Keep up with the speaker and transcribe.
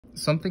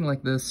Something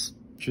like this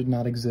should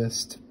not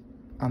exist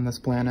on this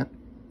planet.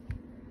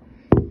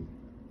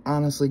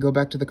 Honestly, go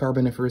back to the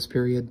Carboniferous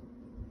period.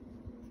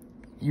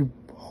 You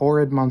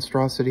horrid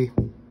monstrosity.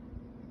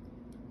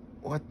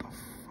 What the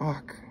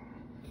fuck?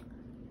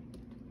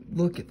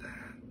 Look at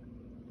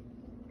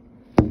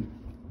that.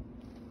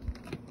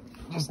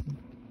 Just...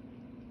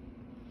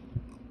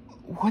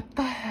 what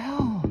the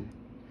hell?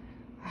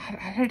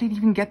 How did it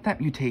even get that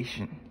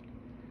mutation?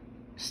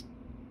 Just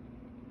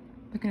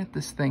looking at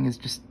this thing is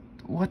just...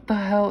 what the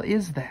hell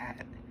is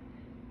that?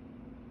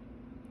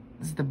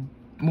 This is the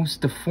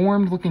most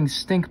deformed looking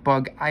stink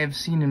bug I have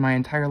seen in my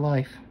entire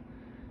life.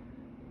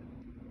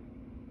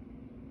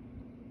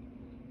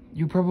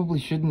 You probably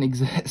shouldn't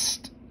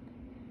exist.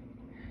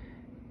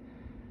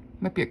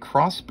 Might be a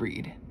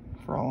crossbreed,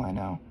 for all I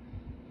know.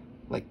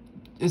 Like,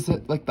 is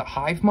it like the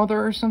hive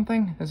mother or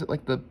something? Is it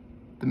like the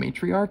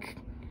matriarch?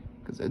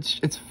 Because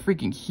it's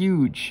freaking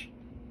huge.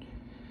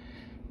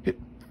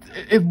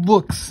 It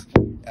looks...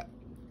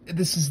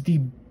 this is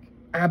the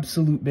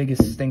absolute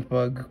biggest stink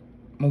bug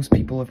most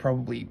people have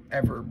probably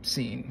ever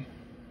seen.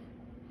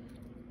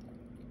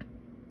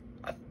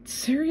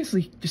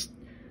 Seriously, just...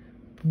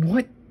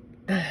 what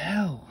the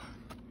hell?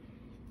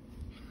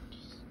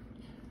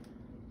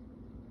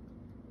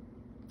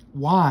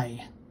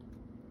 Why?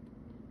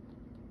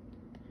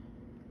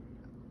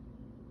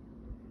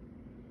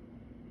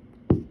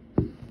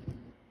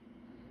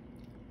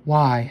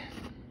 Why?